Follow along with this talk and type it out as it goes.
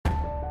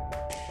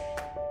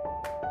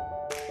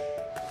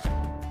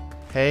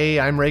Hey,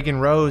 I'm Reagan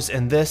Rose,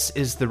 and this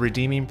is the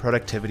Redeeming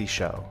Productivity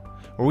Show,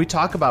 where we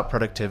talk about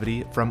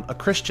productivity from a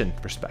Christian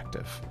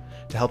perspective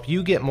to help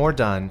you get more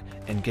done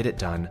and get it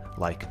done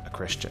like a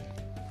Christian.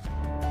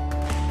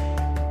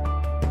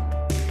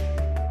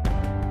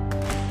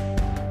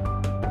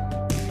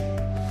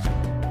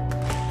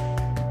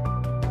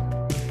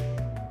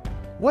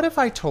 What if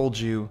I told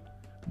you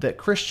that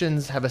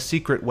Christians have a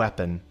secret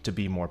weapon to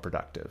be more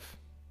productive?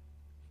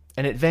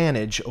 An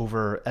advantage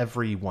over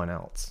everyone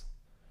else?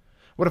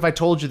 What if I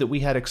told you that we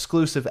had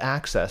exclusive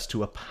access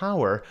to a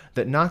power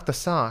that knocked the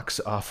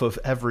socks off of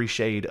every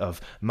shade of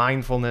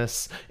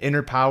mindfulness,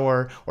 inner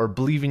power, or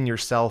believing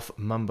yourself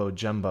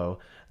mumbo-jumbo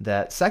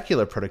that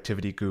secular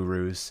productivity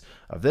gurus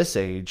of this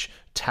age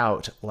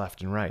tout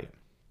left and right?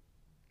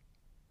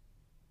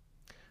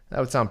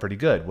 That would sound pretty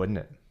good, wouldn't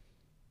it?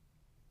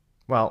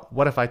 Well,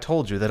 what if I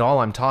told you that all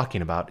I'm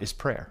talking about is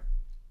prayer?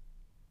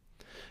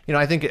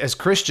 I think as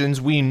Christians,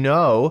 we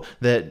know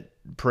that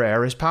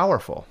prayer is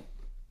powerful.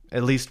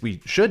 At least we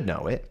should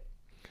know it.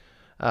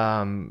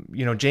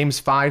 James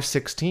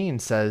 5:16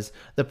 says,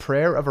 "The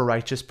prayer of a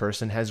righteous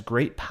person has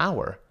great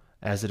power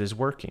as it is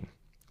working."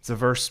 It's a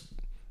verse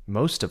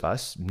most of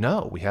us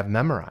know, we have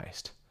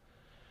memorized.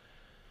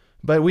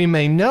 But we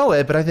may know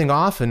it, but I think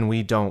often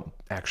we don't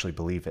actually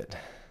believe it.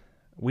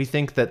 We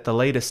think that the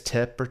latest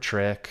tip or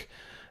trick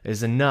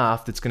is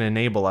enough that's going to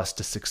enable us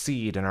to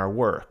succeed in our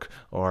work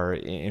or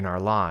in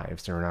our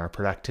lives or in our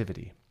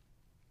productivity.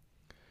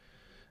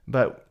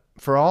 But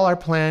for all our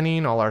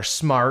planning, all our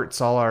smarts,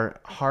 all our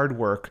hard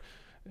work,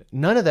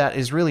 none of that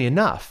is really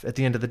enough at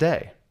the end of the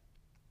day.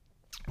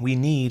 We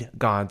need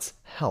God's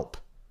help.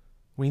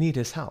 We need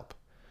His help.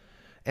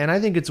 And I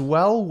think it's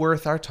well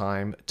worth our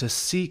time to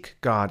seek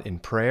God in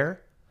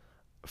prayer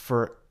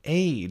for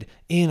aid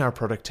in our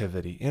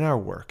productivity, in our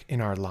work,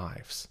 in our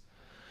lives.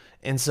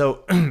 And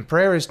so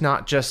prayer is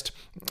not just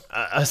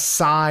a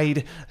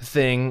side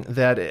thing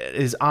that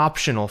is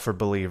optional for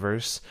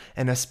believers,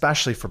 and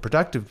especially for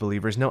productive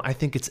believers. No, I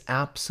think it's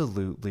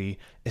absolutely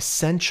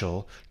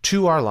essential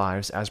to our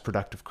lives as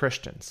productive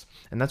Christians.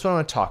 And that's what I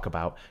want to talk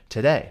about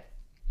today.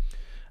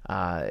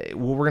 We're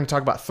going to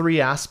talk about three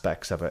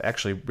aspects of it,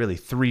 actually really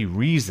three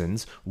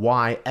reasons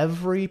why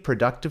every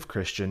productive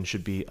Christian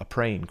should be a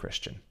praying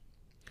Christian.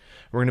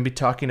 We're going to be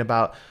talking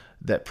about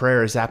that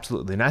prayer is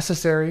absolutely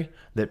necessary,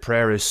 that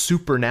prayer is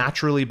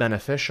supernaturally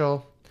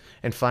beneficial,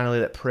 and finally,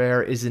 that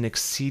prayer is an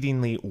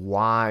exceedingly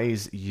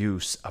wise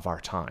use of our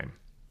time.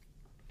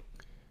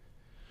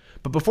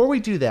 But before we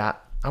do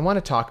that, I want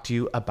to talk to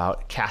you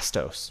about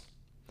Castos.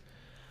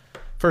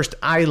 First,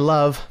 I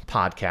love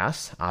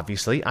podcasts,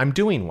 obviously. I'm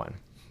doing one.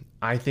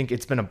 I think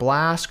it's been a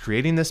blast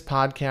creating this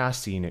podcast,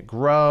 seeing it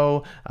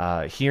grow,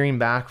 hearing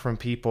back from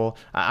people.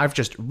 I've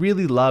just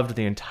really loved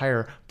the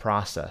entire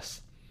process.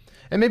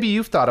 And maybe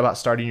you've thought about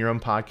starting your own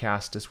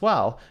podcast as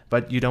well,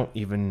 but you don't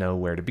even know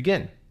where to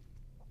begin.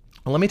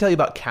 Well, let me tell you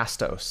about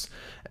Castos.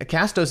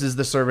 Castos is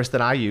the service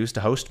that I use to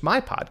host my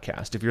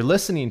podcast. If you're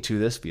listening to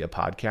this via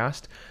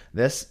podcast,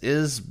 this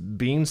is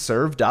being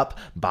served up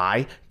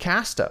by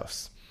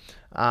Castos.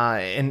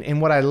 And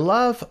what I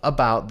love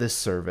about this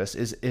service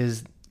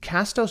is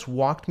Castos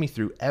walked me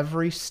through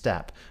every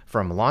step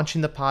from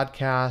launching the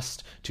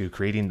podcast to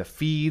creating the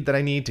feed that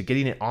I need to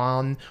getting it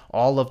on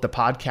all of the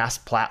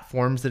podcast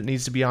platforms that it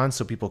needs to be on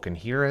so people can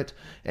hear it,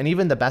 and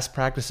even the best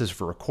practices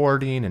for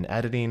recording and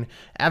editing.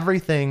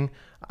 Everything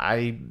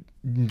I'm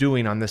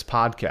doing on this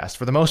podcast,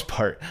 for the most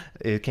part,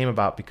 it came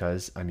about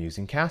because I'm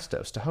using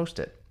Castos to host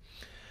it.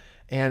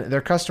 And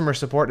their customer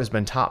support has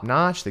been top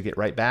notch. They get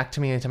right back to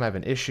me anytime I have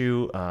an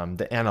issue.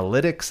 The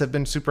analytics have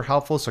been super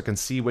helpful, so I can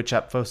see which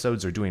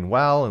episodes are doing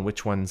well and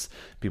which ones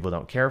people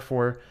don't care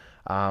for.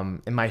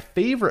 And my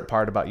favorite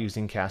part about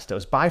using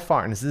Castos by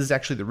far, and this is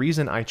actually the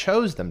reason I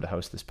chose them to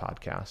host this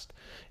podcast,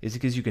 is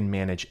because you can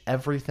manage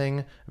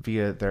everything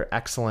via their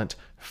excellent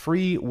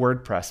free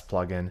WordPress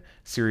plugin,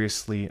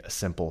 Seriously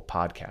Simple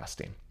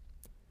Podcasting.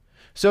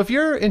 So if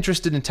you're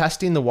interested in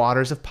testing the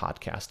waters of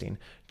podcasting,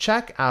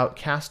 check out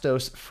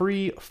Castos'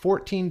 free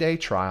 14-day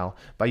trial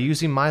by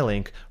using my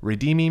link,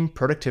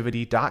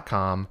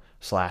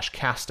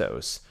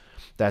 redeemingproductivity.com/Castos.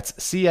 That's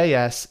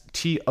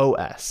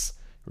CASTOS,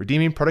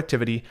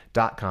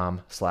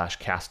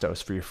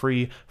 redeemingproductivity.com/Castos for your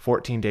free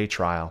 14-day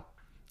trial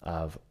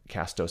of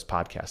Castos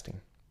podcasting.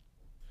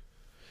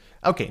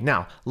 Okay,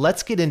 now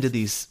let's get into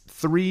these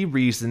three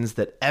reasons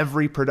that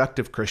every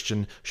productive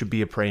Christian should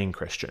be a praying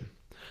Christian.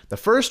 The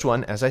first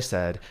one, as I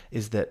said,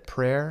 is that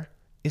prayer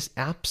is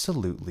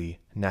absolutely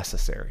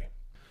necessary.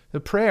 The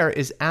prayer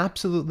is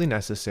absolutely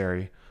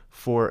necessary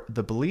for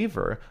the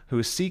believer who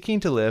is seeking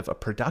to live a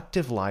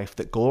productive life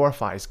that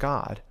glorifies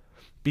God,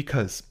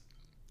 because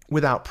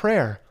without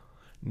prayer,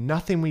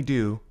 nothing we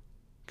do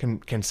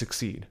can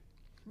succeed.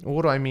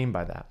 What do I mean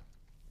by that?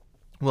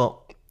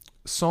 Well,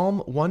 Psalm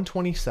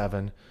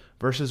 127,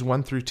 verses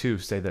 1 through 2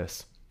 say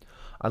this: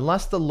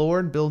 "Unless the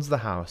Lord builds the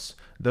house,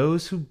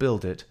 those who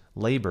build it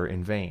labor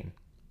in vain.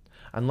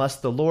 Unless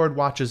the Lord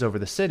watches over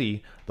the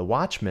city, the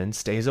watchman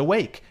stays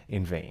awake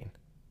in vain.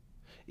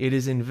 It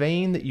is in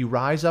vain that you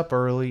rise up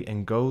early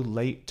and go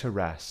late to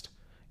rest,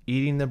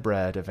 eating the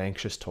bread of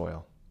anxious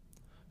toil,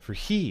 for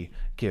he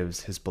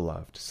gives his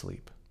beloved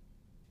sleep.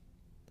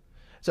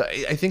 So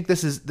I think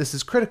this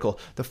is critical.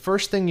 The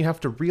first thing you have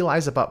to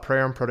realize about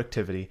prayer and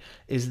productivity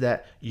is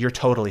that you're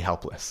totally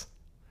helpless.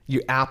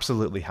 You're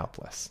absolutely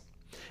helpless.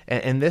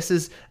 And this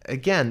is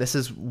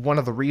one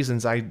of the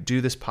reasons I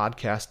do this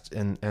podcast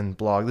and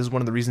blog. This is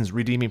one of the reasons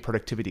Redeeming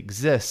Productivity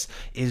exists,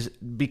 is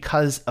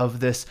because of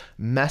this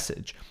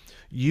message.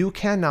 You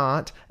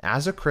cannot,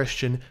 as a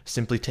Christian,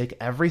 simply take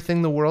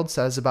everything the world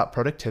says about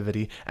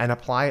productivity and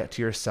apply it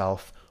to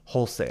yourself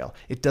wholesale.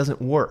 It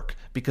doesn't work,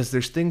 because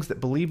there's things that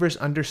believers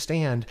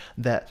understand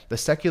that the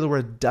secular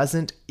world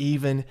doesn't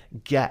even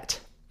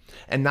get.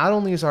 And not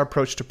only is our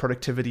approach to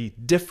productivity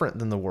different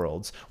than the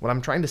world's, what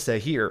I'm trying to say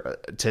here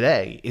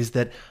today is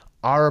that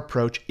our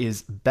approach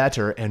is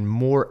better and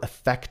more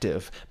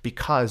effective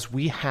because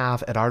we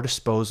have at our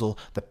disposal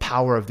the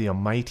power of the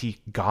Almighty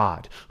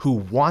God, who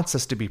wants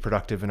us to be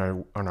productive in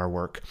our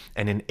work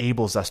and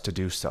enables us to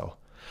do so.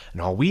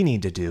 And all we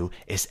need to do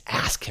is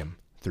ask him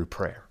through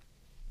prayer.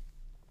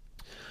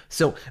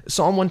 So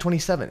Psalm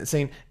 127 is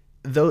saying,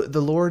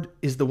 the Lord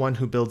is the one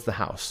who builds the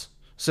house.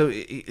 So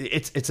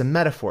it's a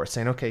metaphor. It's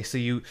saying, okay, so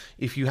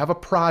if you have a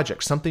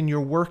project, something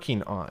you're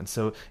working on.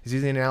 So he's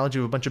using the analogy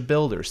of a bunch of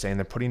builders saying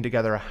they're putting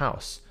together a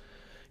house.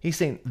 He's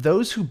saying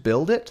those who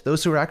build it,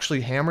 those who are actually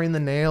hammering the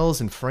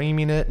nails and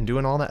framing it and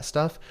doing all that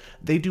stuff,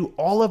 they do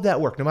all of that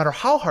work. No matter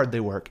how hard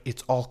they work,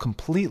 it's all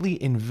completely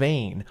in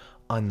vain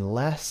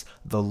unless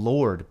the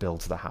Lord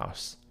builds the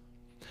house.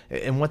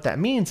 And what that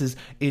means is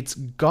it's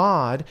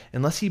God,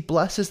 unless he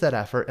blesses that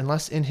effort,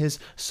 unless in his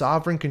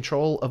sovereign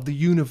control of the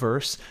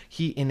universe,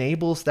 he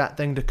enables that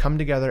thing to come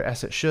together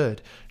as it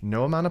should.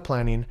 No amount of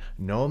planning,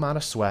 no amount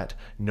of sweat,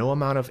 no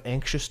amount of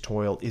anxious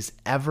toil is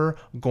ever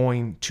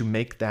going to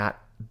make that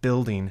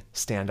building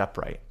stand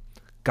upright.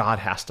 God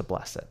has to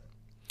bless it.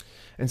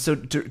 And so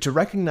to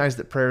recognize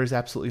that prayer is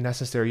absolutely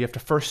necessary, you have to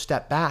first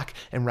step back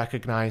and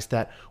recognize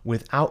that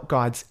without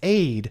God's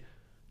aid,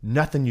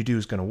 nothing you do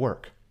is going to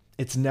work.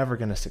 It's never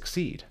going to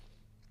succeed.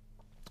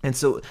 And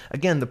so,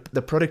 again,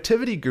 the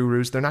productivity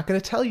gurus, they're not going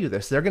to tell you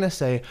this. They're going to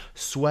say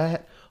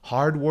sweat,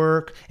 hard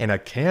work, and a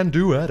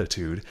can-do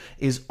attitude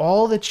is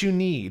all that you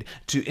need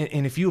to.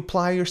 And if you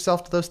apply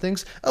yourself to those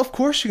things, of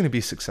course you're going to be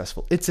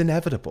successful. It's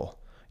inevitable.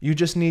 You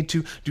just need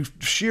to do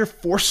sheer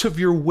force of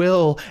your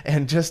will,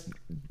 and just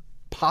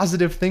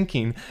positive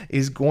thinking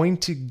is going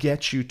to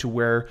get you to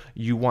where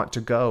you want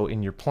to go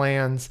in your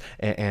plans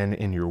and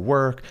in your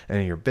work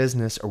and in your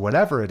business or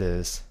whatever it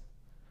is.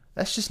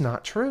 That's just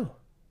not true.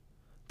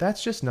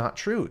 That's just not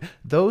true.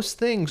 Those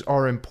things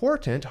are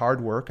important,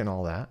 hard work and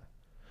all that,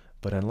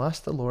 but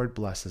unless the Lord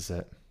blesses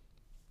it,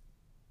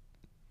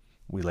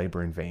 we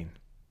labor in vain.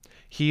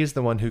 He is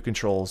the one who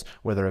controls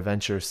whether a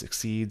venture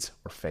succeeds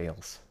or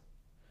fails.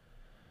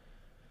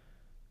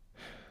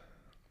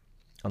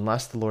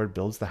 Unless the Lord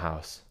builds the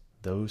house,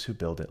 those who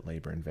build it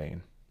labor in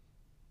vain.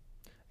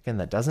 Again,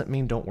 that doesn't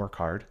mean don't work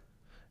hard.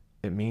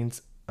 It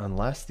means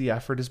unless the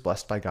effort is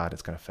blessed by God,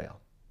 it's going to fail.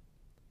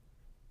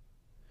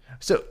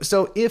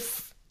 So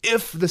if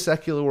the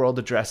secular world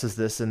addresses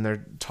this in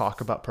their talk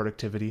about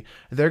productivity,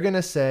 they're going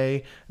to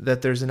say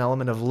that there's an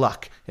element of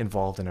luck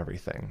involved in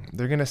everything.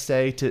 They're going to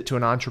say to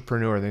an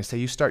entrepreneur, they say,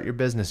 you start your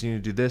business, you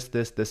need to do this,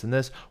 this, this, and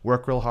this,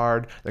 work real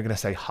hard. They're going to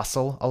say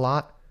hustle a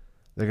lot.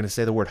 They're going to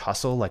say the word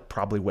hustle like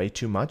probably way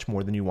too much,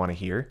 more than you want to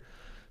hear.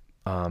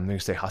 They're going to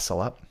say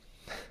hustle up.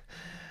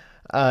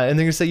 And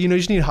they're going to say, you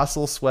just need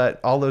hustle, sweat,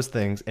 all those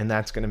things, and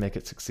that's going to make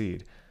it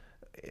succeed.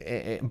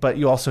 But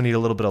you also need a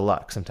little bit of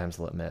luck, sometimes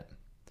they'll admit.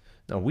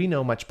 No, we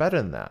know much better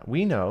than that.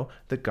 We know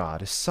that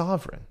God is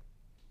sovereign.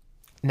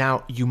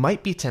 Now, you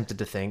might be tempted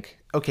to think,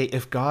 okay,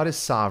 if God is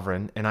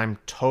sovereign and I'm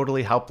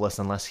totally helpless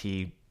unless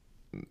he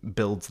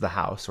builds the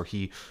house or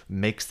he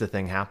makes the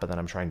thing happen that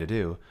I'm trying to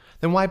do,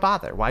 then why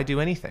bother? Why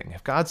do anything?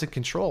 If God's in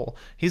control,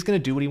 he's going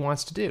to do what he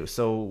wants to do.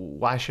 So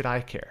why should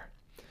I care?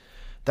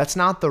 That's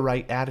not the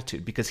right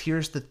attitude, because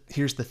here's the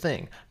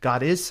thing.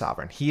 God is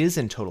sovereign. He is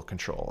in total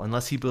control.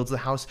 Unless he builds the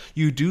house,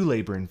 you do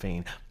labor in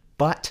vain.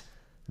 But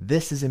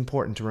this is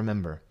important to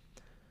remember.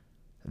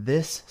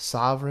 This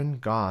sovereign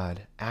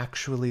God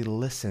actually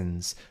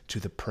listens to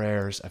the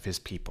prayers of his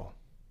people.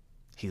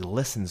 He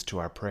listens to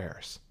our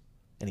prayers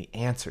and he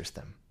answers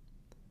them.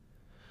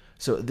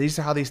 So these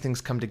are how these things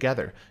come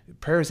together.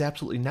 Prayer is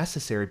absolutely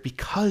necessary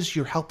because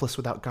you're helpless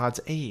without God's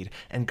aid,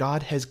 and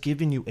God has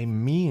given you a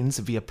means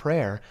via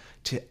prayer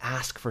to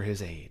ask for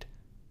his aid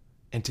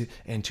and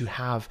to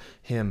have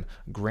him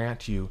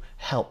grant you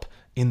help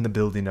in the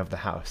building of the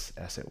house,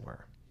 as it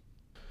were.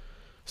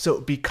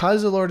 So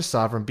because the Lord is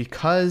sovereign,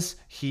 because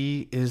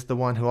he is the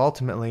one who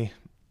ultimately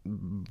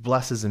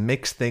blesses and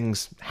makes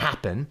things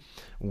happen,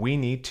 we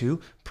need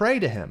to pray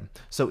to him.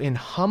 So in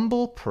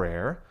humble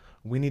prayer,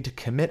 we need to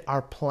commit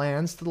our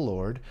plans to the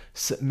Lord,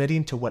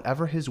 submitting to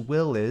whatever his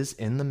will is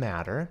in the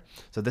matter.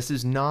 So this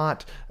is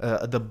not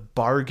the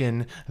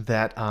bargain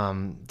that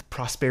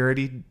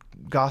prosperity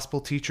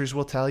gospel teachers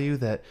will tell you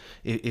that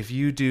if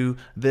you do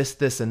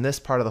this, and this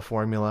part of the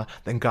formula,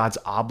 then God's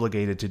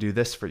obligated to do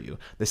this for you.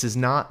 This is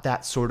not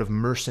that sort of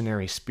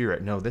mercenary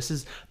spirit. No, this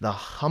is the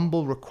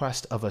humble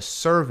request of a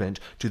servant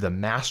to the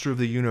master of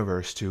the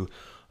universe to,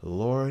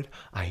 Lord,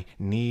 I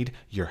need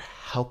your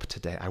help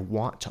today. I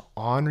want to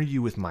honor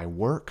you with my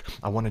work.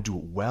 I want to do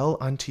it well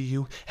unto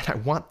you. And I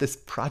want this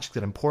project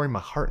that I'm pouring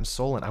my heart and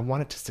soul in, I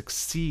want it to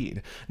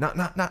succeed.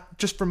 Not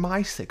just for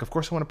my sake. Of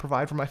course, I want to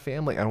provide for my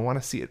family. I want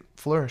to see it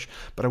flourish.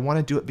 But I want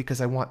to do it because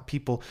I want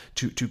people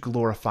to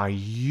glorify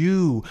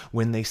you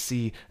when they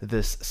see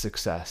this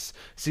success.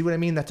 See what I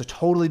mean? That's a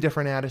totally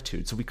different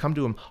attitude. So we come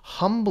to him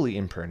humbly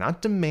in prayer,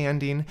 not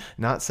demanding,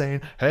 not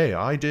saying, hey,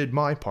 I did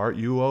my part.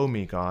 You owe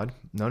me, God.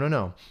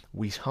 No.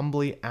 We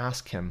humbly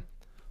ask him,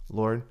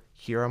 Lord,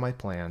 here are my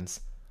plans.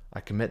 I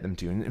commit them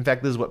to you. And in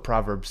fact, this is what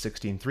Proverbs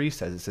 16:3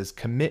 says. It says,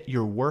 commit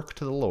your work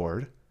to the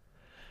Lord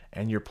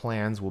and your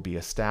plans will be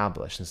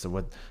established. And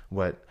so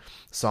what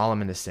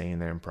Solomon is saying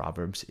there in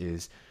Proverbs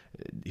is,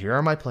 here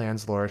are my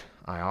plans, Lord.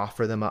 I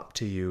offer them up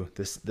to you.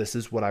 This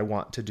is what I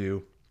want to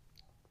do.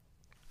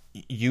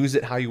 Use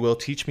it how you will.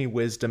 Teach me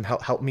wisdom.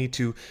 Help me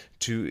to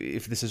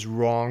if this is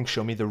wrong,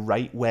 show me the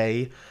right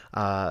way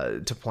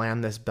to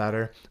plan this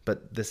better.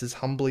 But this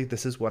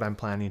is what I'm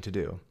planning to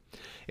do.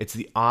 It's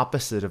the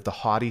opposite of the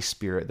haughty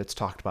spirit that's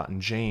talked about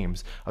in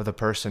James, of the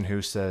person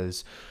who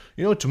says,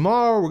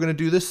 tomorrow we're going to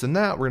do this and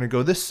that. We're going to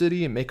go this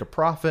city and make a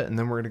profit, and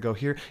then we're going to go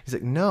here. He's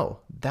like, no,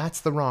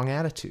 that's the wrong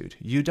attitude.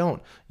 You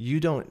don't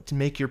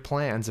make your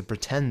plans and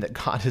pretend that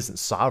God isn't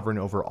sovereign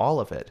over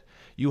all of it.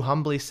 You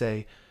humbly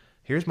say,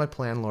 here's my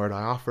plan, Lord.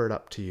 I offer it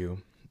up to you.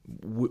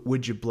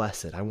 Would you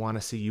bless it? I want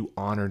to see you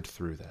honored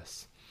through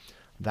this.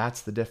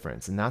 That's the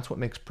difference. And that's what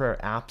makes prayer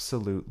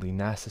absolutely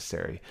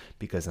necessary,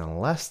 because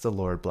unless the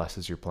Lord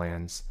blesses your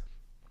plans,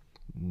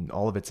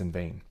 all of it's in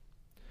vain.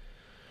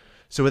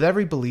 So with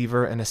every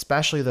believer, and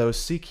especially those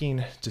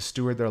seeking to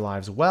steward their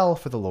lives well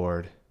for the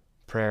Lord,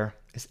 prayer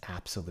is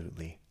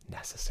absolutely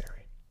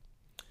necessary.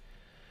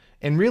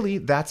 And really,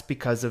 that's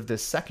because of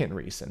this second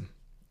reason.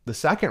 The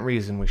second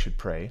reason we should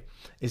pray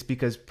is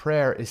because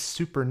prayer is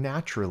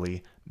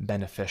supernaturally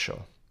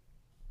beneficial.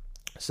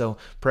 So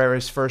prayer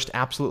is first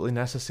absolutely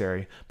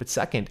necessary, but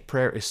second,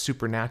 prayer is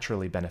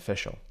supernaturally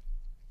beneficial.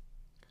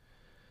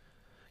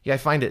 Yeah, I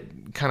find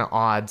it kind of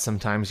odd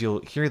sometimes.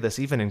 You'll hear this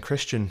even in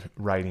Christian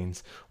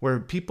writings, where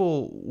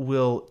people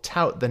will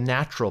tout the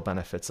natural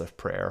benefits of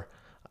prayer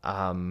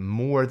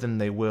more than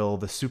they will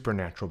the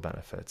supernatural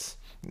benefits.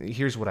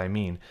 Here's what I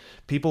mean.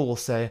 People will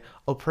say,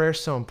 prayer is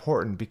so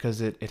important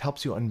because it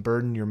helps you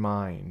unburden your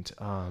mind.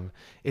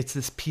 It's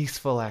this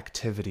peaceful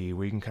activity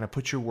where you can kind of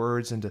put your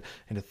words into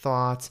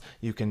thoughts.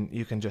 You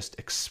can just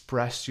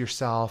express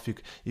yourself. You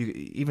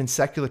even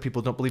secular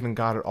people don't believe in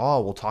God at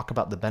all will talk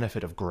about the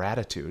benefit of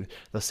gratitude.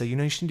 They'll say, you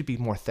just need to be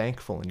more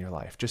thankful in your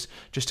life.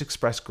 Just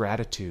express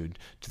gratitude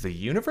to the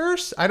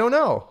universe. I don't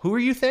know. Who are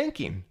you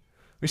thanking?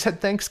 We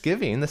said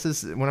Thanksgiving. This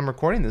is when I'm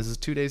recording. This is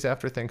 2 days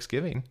after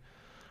Thanksgiving.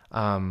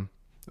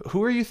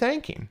 Who are you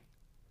thanking?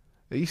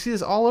 You see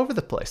this all over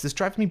the place. This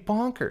drives me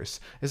bonkers.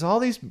 There's all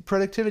these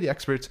productivity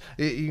experts.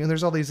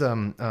 There's all these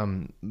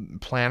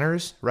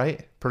planners,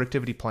 right?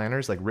 Productivity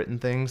planners, like written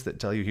things that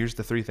tell you, here's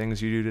the 3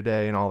 things you do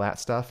today and all that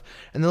stuff.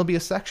 And there'll be a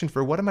section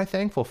for what am I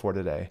thankful for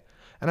today?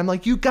 And I'm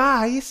like, you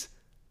guys,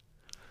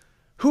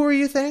 who are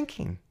you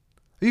thanking?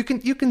 You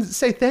can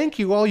say thank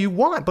you all you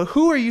want, but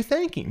who are you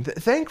thanking?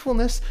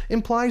 Thankfulness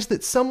implies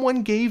that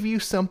someone gave you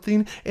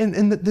something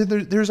and that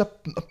there's a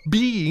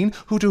being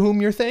to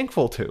whom you're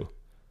thankful to.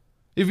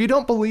 If you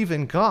don't believe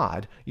in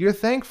God, your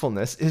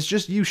thankfulness is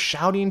just you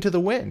shouting to the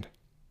wind.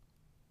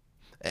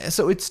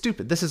 So it's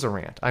stupid. This is a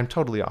rant. I'm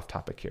totally off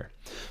topic here.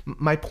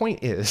 My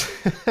point is,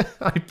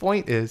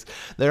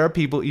 there are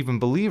people, even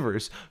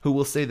believers, who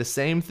will say the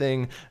same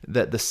thing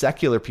that the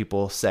secular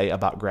people say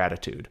about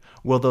gratitude.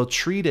 Well, they'll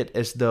treat it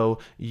as though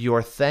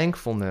your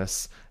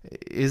thankfulness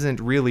isn't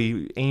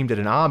really aimed at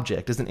an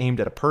object, isn't aimed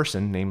at a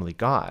person, namely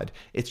God.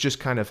 It's just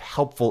kind of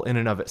helpful in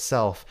and of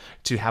itself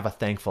to have a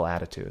thankful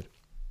attitude.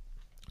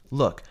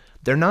 Look,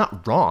 they're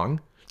not wrong.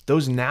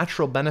 Those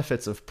natural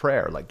benefits of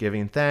prayer, like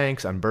giving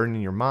thanks,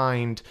 unburdening your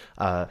mind,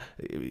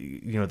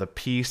 the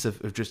peace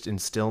of just in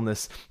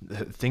stillness,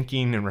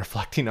 thinking and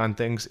reflecting on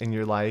things in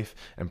your life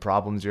and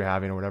problems you're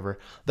having or whatever,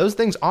 those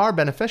things are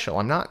beneficial.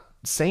 I'm not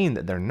saying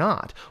that they're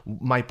not.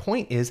 My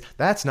point is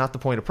that's not the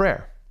point of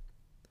prayer.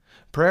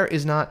 Prayer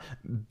is not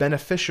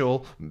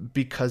beneficial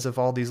because of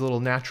all these little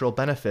natural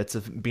benefits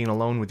of being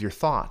alone with your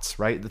thoughts,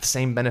 right? The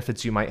same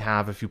benefits you might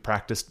have if you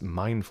practiced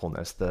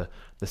mindfulness, the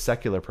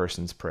secular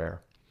person's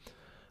prayer.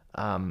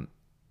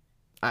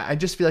 I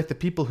just feel like the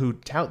people who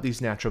tout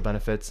these natural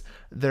benefits,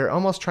 they're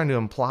almost trying to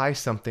imply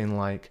something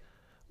like,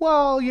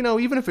 well,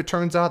 even if it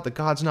turns out that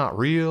God's not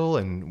real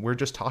and we're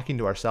just talking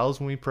to ourselves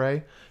when we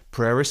pray,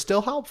 prayer is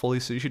still helpful,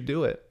 so you should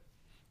do it.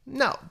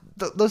 No,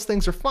 those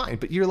things are fine,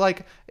 but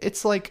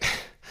it's like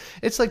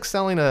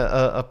selling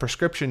a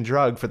prescription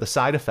drug for the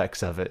side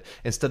effects of it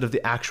instead of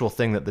the actual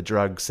thing that the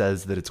drug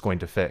says that it's going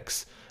to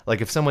fix.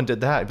 Like if someone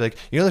did that, I'd be like,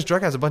 this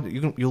drug has a bunch,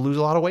 you'll lose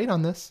a lot of weight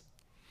on this.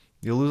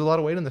 You'll lose a lot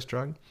of weight on this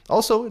drug.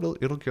 Also,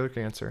 it'll cure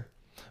cancer.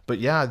 But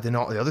yeah, then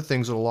all the other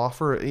things it'll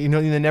offer, they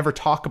never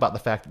talk about the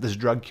fact that this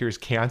drug cures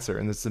cancer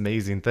and this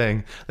amazing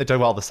thing. They talk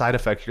about all the side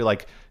effects. You're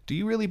like, do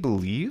you really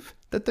believe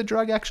that the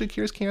drug actually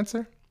cures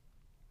cancer?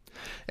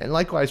 And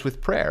likewise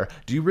with prayer,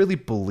 do you really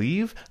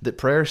believe that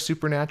prayer is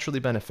supernaturally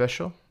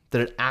beneficial?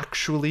 That it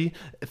actually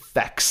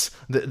affects,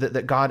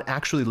 that God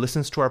actually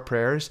listens to our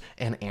prayers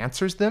and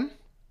answers them?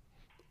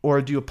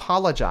 Or do you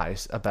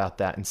apologize about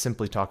that and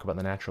simply talk about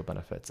the natural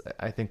benefits?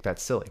 I think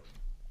that's silly.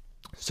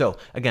 So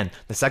again,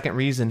 the second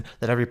reason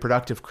that every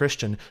productive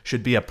Christian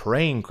should be a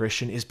praying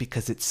Christian is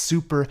because it's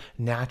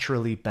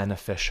supernaturally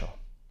beneficial.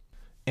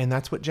 And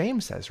that's what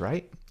James says,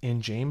 right?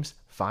 In James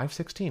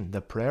 5:16,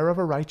 the prayer of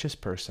a righteous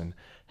person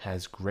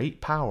has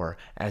great power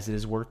as it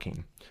is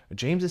working. What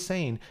James is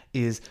saying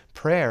is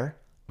prayer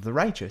of the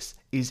righteous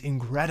is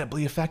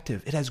incredibly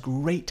effective. It has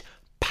great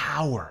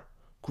power.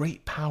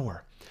 Great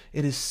power.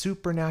 It is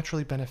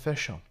supernaturally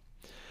beneficial.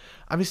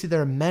 Obviously,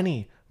 there are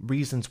many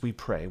reasons we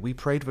pray. We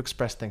pray to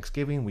express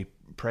thanksgiving. We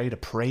pray to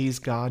praise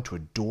God, to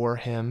adore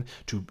Him,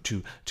 to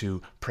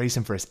praise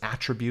Him for His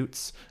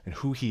attributes and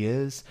who He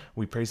is.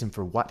 We praise Him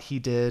for what He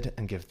did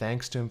and give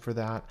thanks to Him for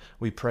that.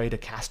 We pray to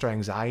cast our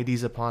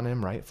anxieties upon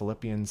Him, right?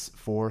 Philippians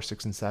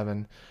 4:6 and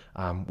 7.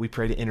 We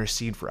pray to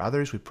intercede for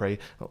others. We pray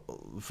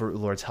for the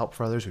Lord's help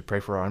for others. We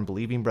pray for our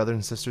unbelieving brothers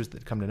and sisters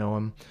that come to know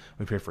Him.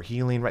 We pray for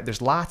healing, right?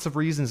 There's lots of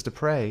reasons to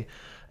pray.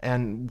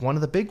 And one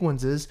of the big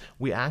ones is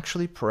we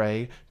actually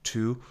pray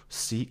to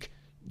seek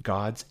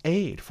God's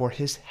aid, for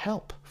His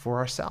help for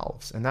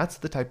ourselves. And that's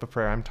the type of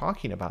prayer I'm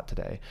talking about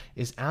today,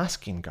 is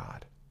asking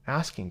God.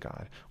 Asking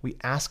God. We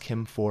ask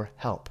Him for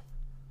help.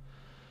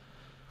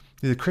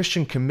 The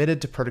Christian committed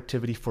to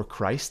productivity for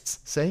Christ's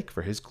sake,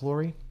 for His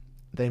glory,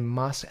 they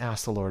must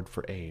ask the Lord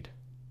for aid.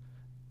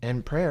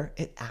 And prayer,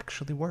 it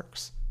actually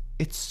works.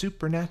 It's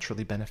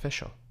supernaturally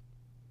beneficial.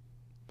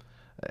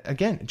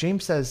 Again,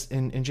 James says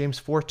in James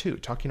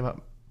 4:2, talking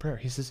about prayer,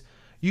 he says,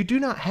 you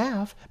do not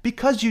have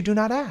because you do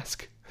not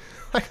ask.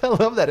 I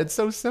love that. It's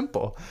so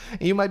simple.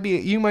 You might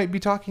be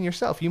talking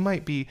yourself. You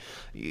might be,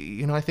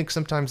 I think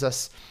sometimes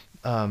us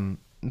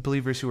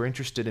believers who are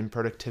interested in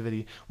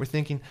productivity, we're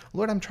thinking,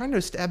 Lord, I'm trying to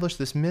establish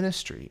this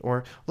ministry,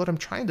 or Lord, I'm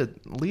trying to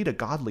lead a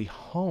godly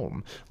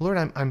home. Lord,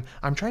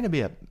 I'm trying to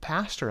be a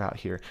pastor out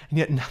here, and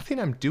yet nothing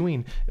I'm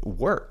doing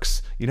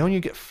works. And you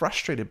get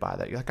frustrated by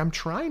that. You're like, I'm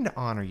trying to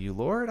honor you,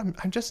 Lord.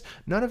 I'm just,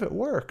 none of it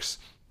works.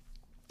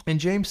 And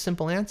James'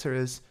 simple answer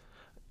is,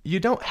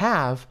 you don't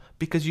have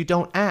because you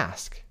don't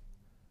ask.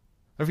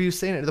 Or if he was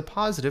saying it to the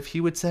positive,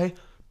 he would say,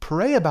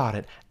 pray about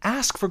it.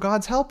 Ask for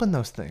God's help in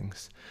those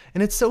things.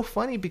 And it's so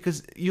funny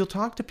because you'll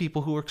talk to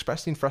people who are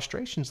expressing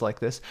frustrations like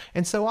this,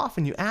 and so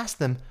often you ask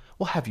them,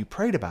 well, have you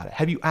prayed about it?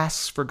 Have you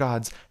asked for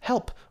God's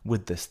help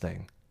with this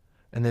thing?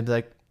 And they'd be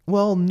like,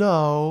 well,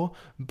 no,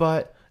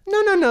 but,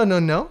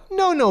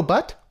 no,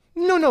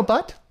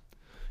 but.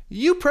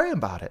 You pray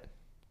about it.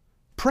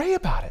 Pray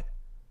about it.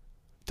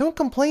 Don't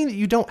complain that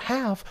you don't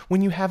have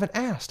when you haven't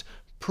asked.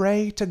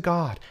 Pray to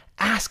God.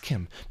 Ask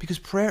Him, because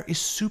prayer is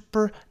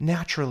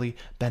supernaturally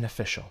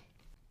beneficial.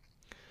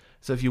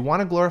 So if you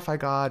want to glorify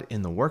God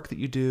in the work that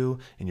you do,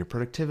 in your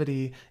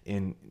productivity,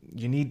 you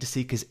need to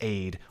seek His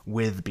aid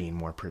with being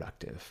more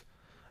productive.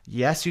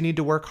 Yes, you need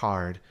to work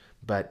hard,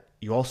 but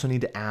you also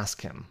need to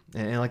ask Him.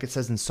 And like it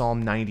says in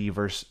Psalm 90,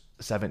 verse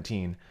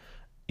 17,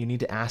 you need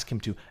to ask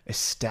Him to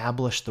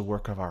establish the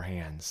work of our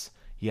hands.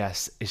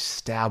 Yes,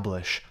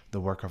 establish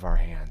the work of our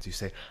hands. You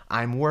say,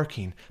 I'm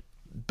working,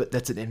 but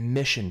that's an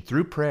admission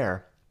through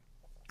prayer.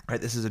 Right?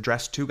 This is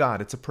addressed to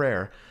God. It's a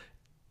prayer.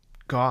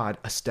 God,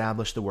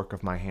 establish the work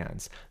of my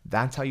hands.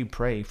 That's how you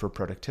pray for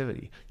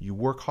productivity. You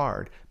work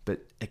hard,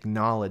 but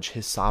acknowledge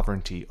His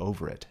sovereignty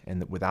over it. And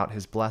that without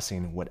His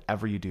blessing,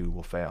 whatever you do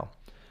will fail.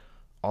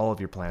 All of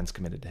your plans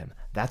committed to Him.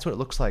 That's what it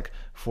looks like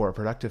for a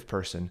productive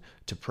person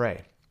to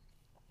pray.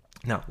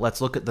 Now, let's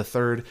look at the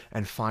third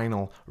and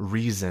final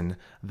reason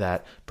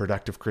that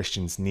productive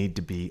Christians need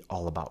to be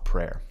all about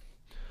prayer.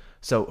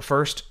 So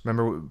first,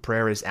 remember,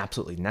 prayer is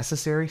absolutely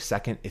necessary.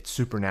 Second, it's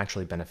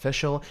supernaturally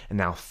beneficial. And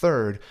now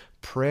third,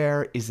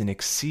 prayer is an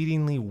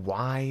exceedingly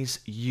wise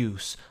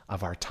use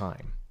of our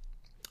time.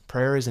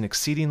 Prayer is an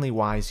exceedingly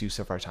wise use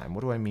of our time.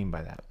 What do I mean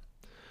by that?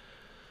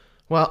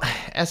 Well,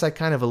 as I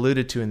kind of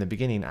alluded to in the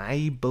beginning,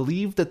 I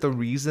believe that the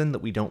reason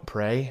that we don't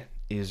pray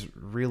is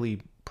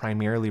really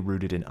primarily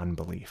rooted in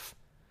unbelief.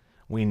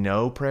 We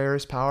know prayer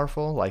is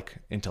powerful, like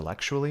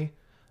intellectually,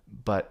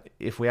 but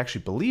if we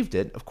actually believed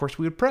it, of course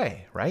we would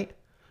pray, right?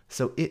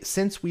 So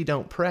since we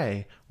don't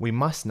pray, we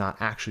must not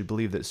actually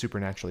believe that it's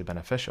supernaturally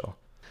beneficial.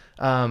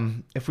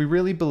 If we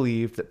really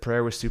believed that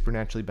prayer was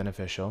supernaturally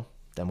beneficial,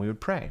 then we would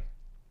pray.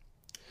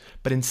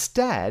 But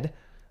instead,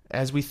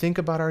 as we think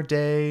about our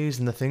days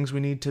and the things we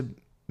need to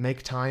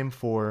make time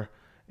for,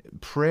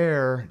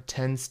 prayer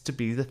tends to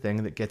be the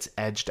thing that gets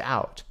edged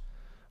out,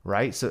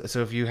 right? So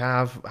if you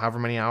have however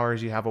many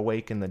hours you have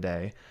awake in the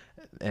day,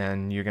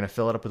 and you're going to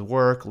fill it up with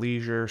work,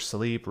 leisure,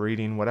 sleep,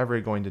 reading, whatever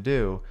you're going to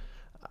do,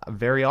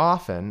 Very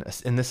often,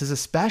 and this is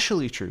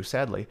especially true,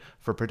 sadly,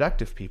 for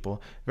productive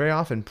people, very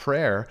often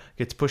prayer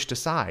gets pushed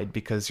aside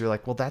because you're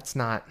like, well,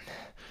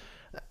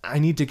 I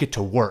need to get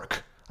to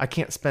work. I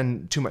can't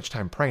spend too much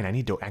time praying. I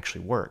need to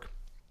actually work.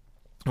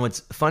 And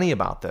what's funny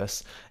about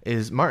this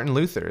is Martin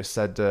Luther is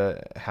said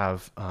to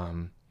have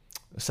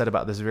said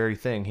about this very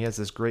thing. He has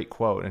this great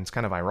quote, and it's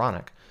kind of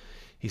ironic.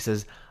 He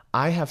says,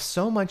 "I have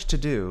so much to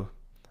do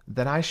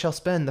that I shall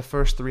spend the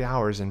first 3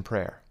 hours in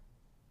prayer."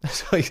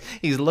 So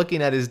he's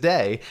looking at his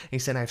day. He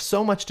said, I have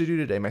so much to do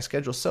today. My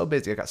schedule's so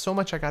busy. I got so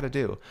much I got to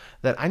do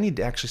that I need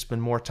to actually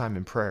spend more time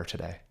in prayer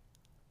today.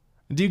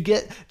 Do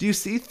you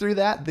see through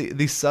that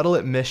the subtle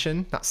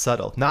admission, not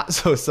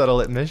so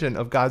subtle admission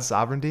of God's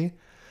sovereignty?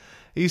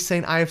 He's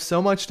saying, I have so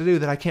much to do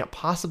that I can't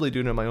possibly do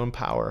it in my own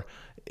power,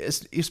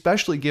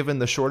 especially given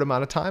the short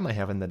amount of time I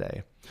have in the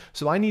day.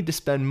 So I need to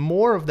spend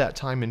more of that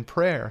time in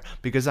prayer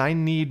because I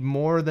need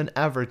more than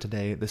ever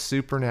today the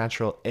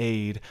supernatural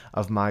aid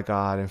of my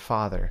God and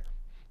Father.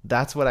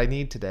 That's what I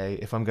need today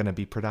if I'm going to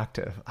be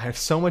productive. I have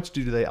so much to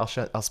do today,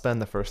 I'll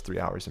spend the first 3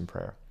 hours in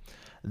prayer.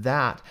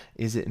 That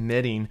is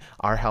admitting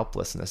our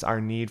helplessness,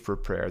 our need for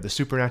prayer, the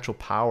supernatural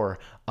power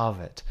of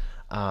it,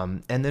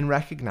 and then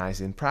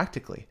recognizing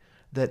practically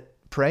that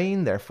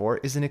praying, therefore,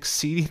 is an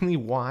exceedingly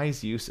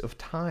wise use of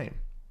time.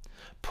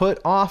 Put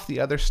off the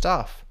other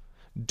stuff.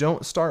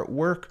 Don't start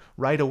work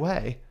right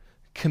away.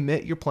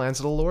 Commit your plans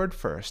to the Lord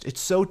first.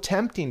 It's so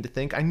tempting to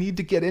think, I need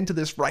to get into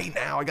this right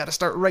now. I got to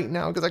start right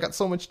now because I got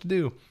so much to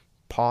do.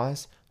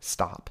 Pause,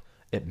 stop,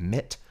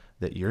 admit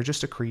that you're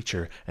just a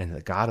creature and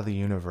the God of the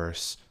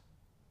universe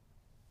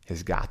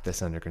has got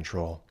this under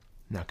control.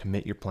 Now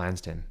commit your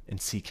plans to him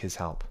and seek his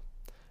help.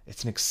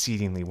 It's an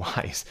exceedingly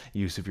wise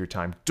use of your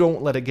time.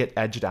 Don't let it get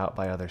edged out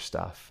by other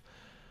stuff.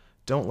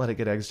 Don't let it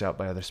get edged out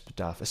by other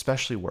stuff,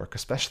 especially work,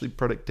 especially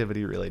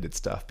productivity-related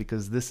stuff,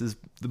 because this is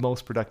the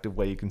most productive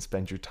way you can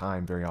spend your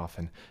time very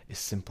often, is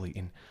simply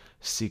in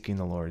seeking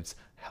the Lord's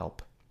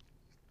help.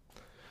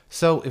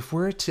 So if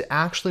we're to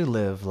actually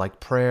live like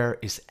prayer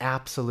is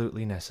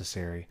absolutely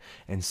necessary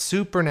and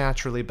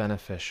supernaturally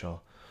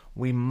beneficial,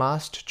 we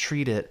must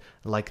treat it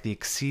like the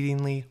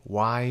exceedingly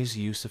wise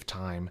use of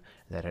time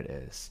that it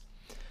is.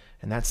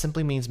 And that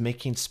simply means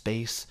making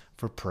space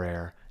for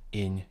prayer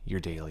in your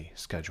daily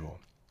schedule.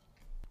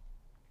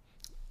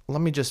 Let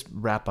me just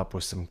wrap up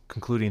with some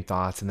concluding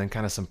thoughts and then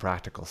kind of some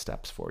practical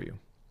steps for you.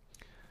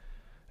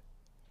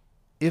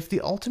 If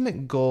the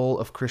ultimate goal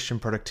of Christian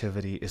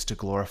productivity is to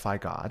glorify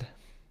God,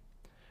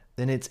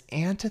 then it's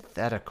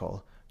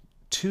antithetical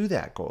to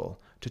that goal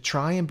to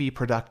try and be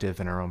productive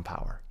in our own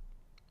power.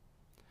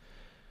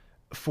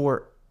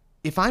 For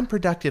if I'm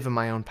productive in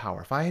my own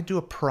power, if I do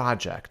a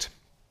project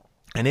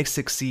and it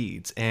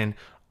succeeds and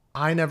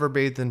I never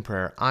bathed in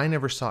prayer, I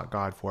never sought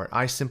God for it,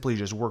 I simply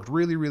just worked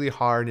really, really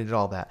hard and did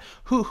all that,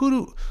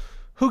 who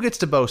gets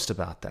to boast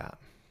about that?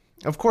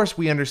 Of course,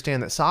 we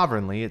understand that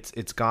sovereignly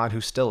it's God who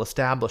still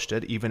established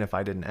it, even if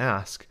I didn't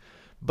ask.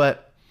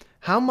 But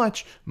how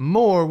much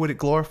more would it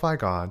glorify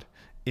God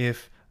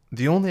if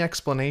the only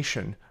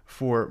explanation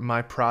for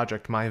my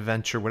project, my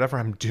venture, whatever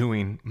I'm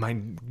doing, my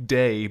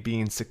day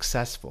being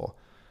successful,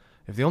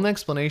 if the only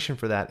explanation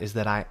for that is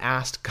that I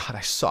asked God,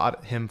 I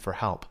sought him for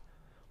help,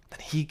 then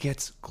he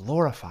gets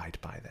glorified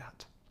by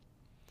that.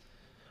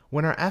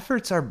 When our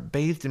efforts are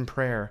bathed in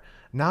prayer,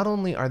 not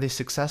only are they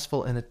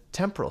successful in a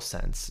temporal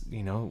sense,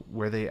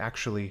 where they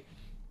actually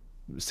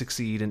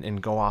succeed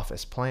and go off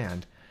as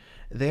planned,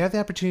 they have the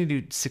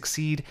opportunity to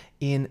succeed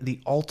in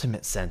the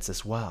ultimate sense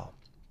as well,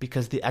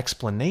 because the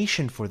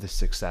explanation for the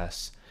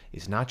success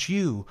is not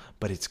you,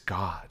 but it's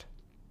God.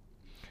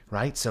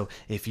 Right? So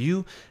if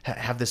you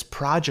have this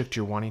project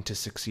you're wanting to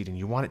succeed in,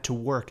 you want it to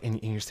work, and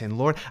you're saying,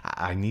 Lord,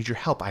 I need your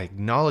help. I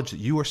acknowledge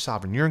that you are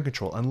sovereign. You're in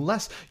control.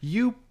 Unless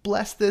you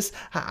bless this,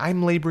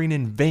 I'm laboring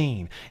in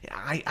vain.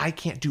 I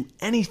can't do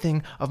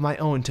anything of my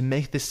own to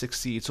make this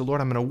succeed. So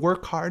Lord, I'm going to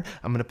work hard.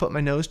 I'm going to put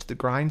my nose to the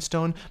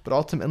grindstone, but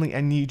ultimately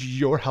I need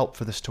your help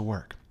for this to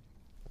work.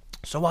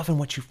 So often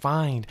what you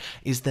find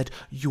is that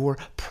your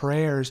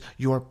prayers,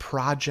 your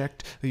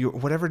project,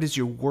 whatever it is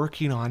you're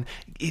working on,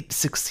 it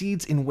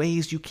succeeds in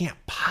ways you can't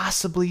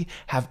possibly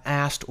have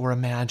asked or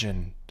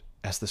imagined,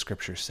 as the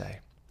scriptures say.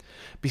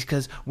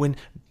 Because when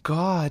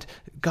God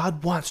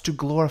wants to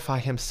glorify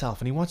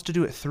himself, and he wants to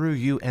do it through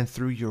you and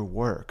through your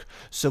work.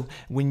 So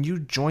when you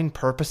join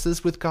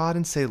purposes with God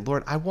and say,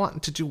 Lord, I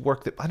want to do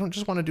work that I don't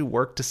just want to do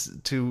work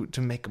to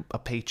make a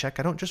paycheck.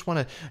 I don't just want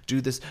to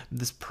do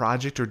this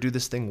project or do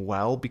this thing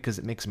well because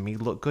it makes me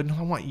look good. No,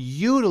 I want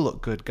you to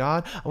look good,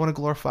 God. I want to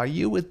glorify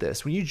you with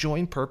this. When you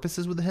join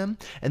purposes with him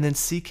and then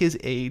seek his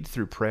aid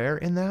through prayer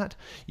in that,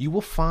 you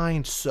will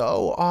find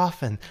so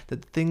often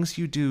that the things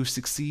you do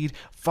succeed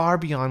far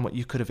beyond what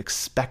you could have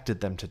expected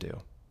them to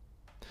do,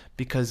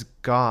 because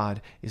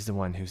God is the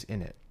one who's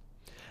in it.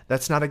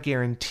 That's not a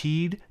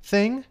guaranteed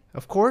thing,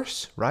 of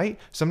course, right?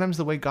 Sometimes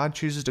the way God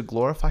chooses to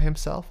glorify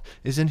himself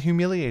is in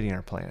humiliating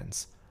our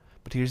plans.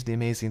 But here's the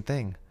amazing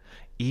thing.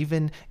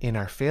 Even in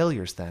our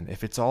failures then,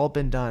 if it's all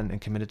been done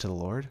and committed to the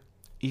Lord,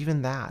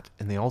 even that,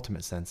 in the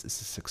ultimate sense, is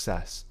a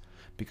success,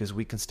 because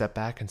we can step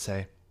back and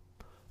say,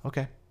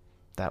 okay,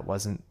 that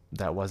wasn't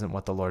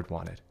what the Lord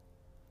wanted.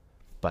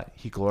 But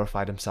he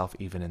glorified himself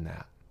even in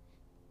that.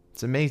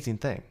 It's an amazing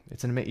thing.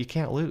 You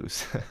can't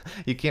lose.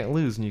 You can't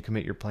lose when you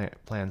commit your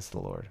plans to the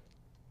Lord.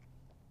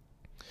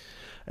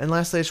 And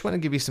lastly, I just want to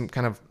give you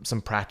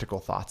some practical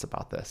thoughts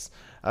about this.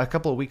 A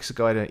couple of weeks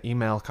ago, I had an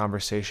email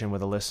conversation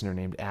with a listener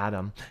named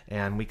Adam,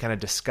 and we kind of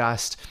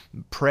discussed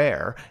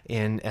prayer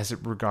as it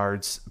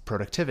regards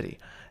productivity.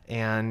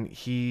 And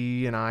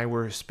he and I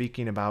were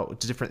speaking about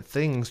different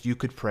things you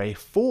could pray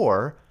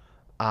for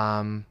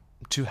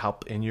to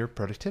help in your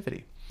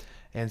productivity.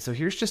 And so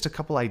here's just a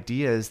couple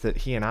ideas that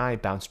he and I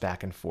bounced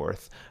back and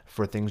forth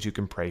for things you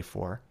can pray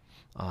for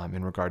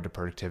in regard to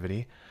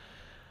productivity.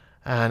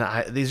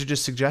 And these are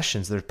just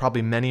suggestions. There's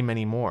probably many,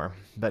 many more.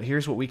 But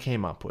here's what we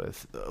came up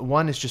with.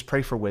 One is just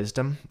pray for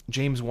wisdom.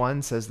 James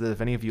 1 says that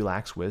if any of you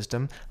lacks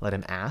wisdom, let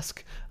him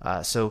ask.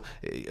 So,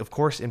 of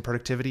course, in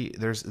productivity,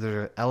 there's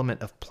an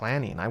element of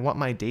planning. I want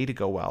my day to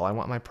go well. I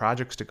want my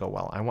projects to go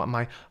well. I want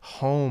my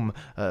home,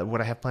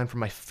 what I have planned for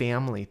my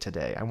family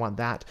today. I want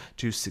that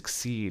to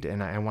succeed,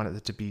 and I want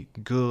it to be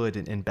good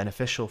and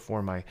beneficial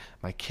for my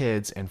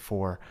kids and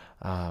for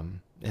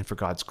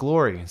God's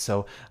glory. And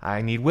so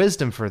I need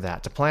wisdom for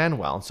that, to plan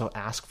well. And so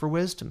ask for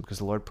wisdom, because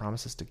the Lord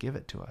promises to give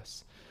it to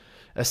us.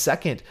 A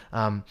second,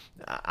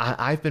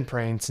 I've been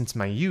praying since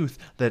my youth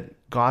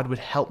that God would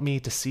help me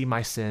to see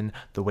my sin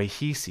the way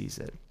he sees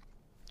it.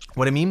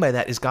 What I mean by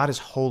that is God is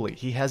holy.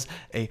 He has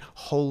a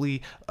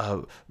holy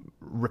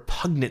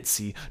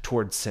repugnancy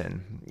towards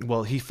sin.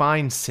 Well, he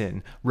finds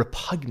sin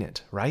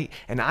repugnant, right?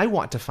 And I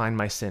want to find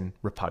my sin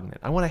repugnant.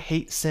 I want to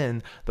hate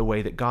sin the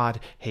way that God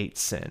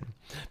hates sin.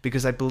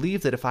 Because I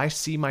believe that if I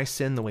see my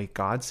sin the way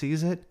God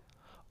sees it,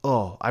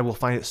 I will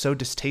find it so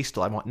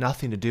distasteful. I want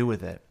nothing to do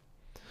with it.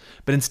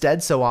 But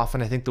instead, so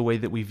often, I think the way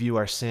that we view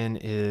our sin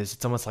is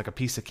it's almost like a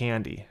piece of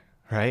candy.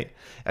 Right?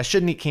 I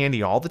shouldn't eat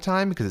candy all the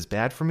time because it's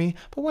bad for me,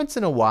 but once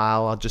in a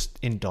while I'll just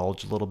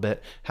indulge a little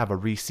bit, have a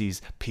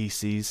Reese's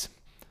Pieces.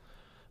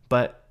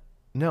 But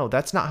no,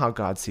 that's not how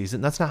God sees it,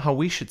 and that's not how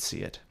we should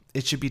see it.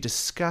 It should be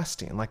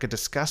disgusting, like a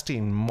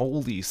disgusting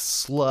moldy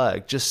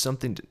slug, just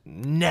something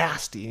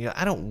nasty.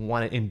 I don't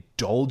want to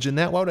indulge in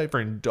that. Why would I ever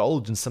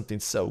indulge in something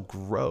so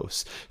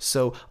gross,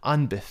 so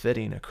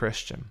unbefitting a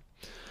Christian?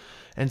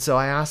 And so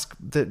I ask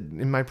that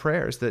in my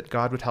prayers that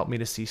God would help me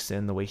to see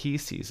sin the way he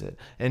sees it.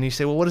 And you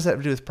say, well, what does that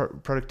have to do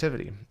with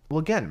productivity? Well,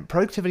 again,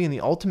 productivity in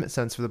the ultimate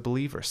sense for the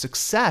believer,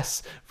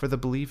 success for the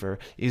believer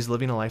is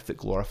living a life that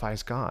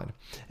glorifies God.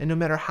 And no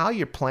matter how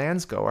your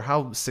plans go or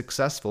how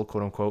successful,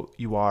 quote unquote,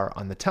 you are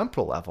on the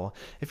temporal level,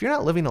 if you're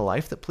not living a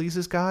life that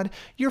pleases God,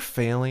 you're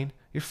failing.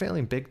 You're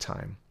failing big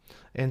time.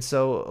 And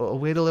so a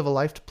way to live a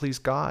life to please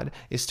God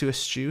is to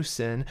eschew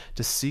sin,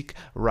 to seek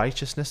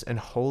righteousness and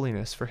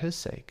holiness for his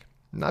sake.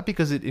 Not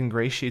because it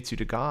ingratiates you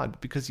to God,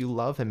 but because you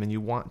love him and you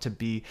want to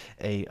be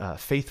a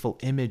faithful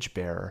image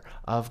bearer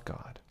of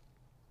God.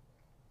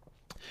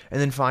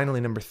 And then finally,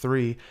 number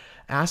 3,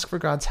 ask for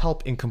God's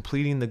help in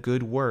completing the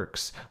good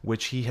works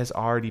which he has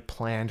already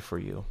planned for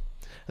you.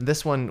 And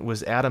this one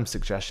was Adam's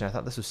suggestion. I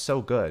thought this was so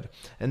good.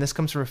 And this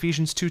comes from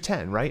Ephesians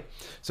 2:10, right?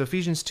 So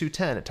Ephesians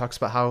 2:10, it talks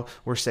about how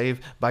we're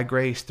saved by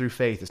grace through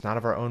faith. It's not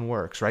of our own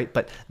works, right?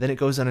 But then it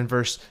goes on in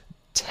verse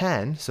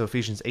 10, so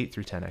Ephesians 8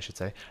 through 10, I should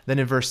say. Then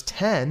in verse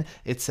 10,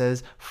 it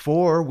says,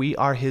 "For we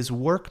are his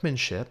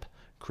workmanship,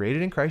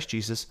 created in Christ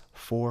Jesus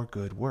for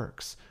good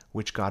works,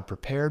 which God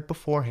prepared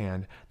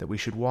beforehand that we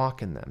should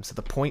walk in them." So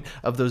the point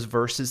of those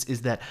verses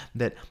is that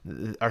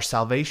our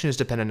salvation is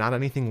dependent not on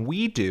anything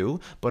we do,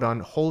 but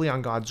wholly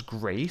on God's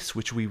grace,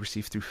 which we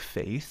receive through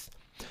faith.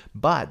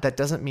 But that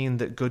doesn't mean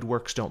that good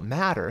works don't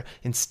matter.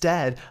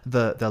 Instead,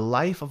 the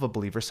life of a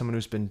believer, someone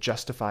who's been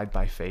justified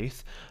by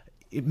faith,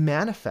 it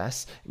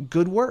manifests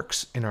good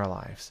works in our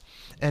lives.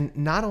 And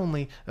not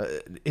only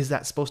is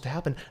that supposed to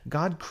happen,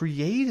 God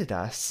created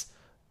us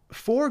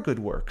for good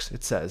works,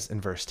 it says in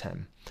verse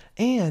 10.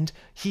 And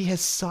he has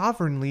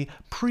sovereignly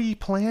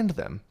pre-planned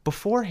them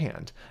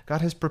beforehand. God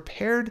has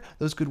prepared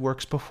those good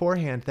works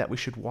beforehand that we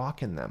should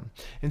walk in them.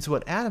 And so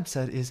what Adam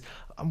said is,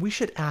 we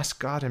should ask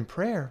God in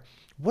prayer,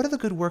 what are the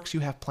good works you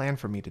have planned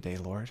for me today,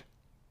 Lord?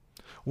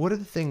 What are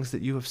the things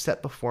that you have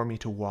set before me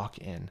to walk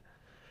in?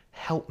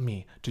 Help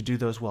me to do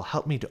those well.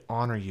 Help me to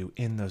honor you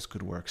in those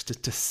good works,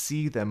 to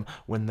see them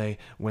when they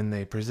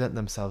present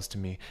themselves to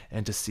me,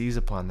 and to seize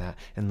upon that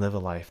and live a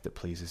life that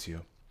pleases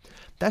you.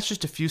 That's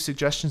just a few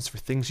suggestions for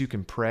things you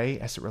can pray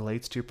as it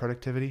relates to your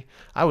productivity.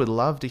 I would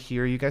love to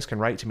hear. You guys can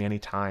write to me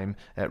anytime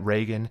at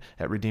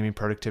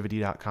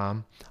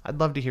Reagan@redeemingproductivity.com. I'd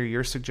love to hear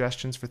your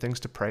suggestions for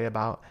things to pray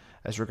about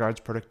as regards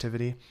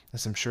productivity,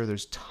 as I'm sure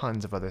there's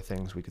tons of other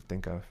things we could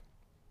think of.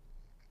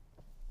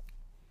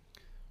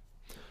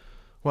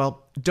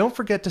 Well, don't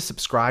forget to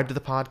subscribe to the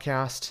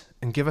podcast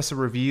and give us a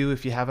review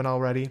if you haven't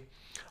already.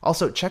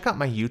 Also, check out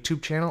my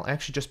YouTube channel. I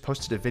actually just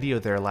posted a video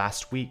there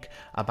last week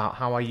about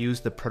how I use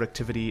the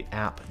productivity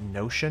app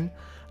Notion.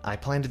 I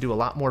plan to do a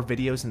lot more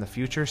videos in the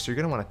future, so you're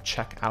going to want to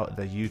check out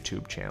the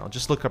YouTube channel.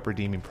 Just look up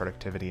Redeeming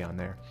Productivity on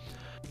there.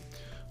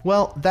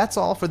 Well, that's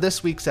all for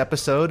this week's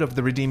episode of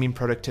the Redeeming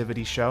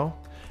Productivity Show.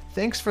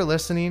 Thanks for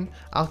listening.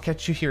 I'll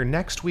catch you here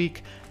next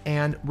week.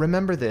 And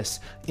remember this,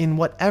 in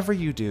whatever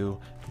you do,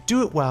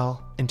 do it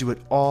well and do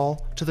it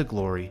all to the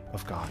glory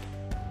of God.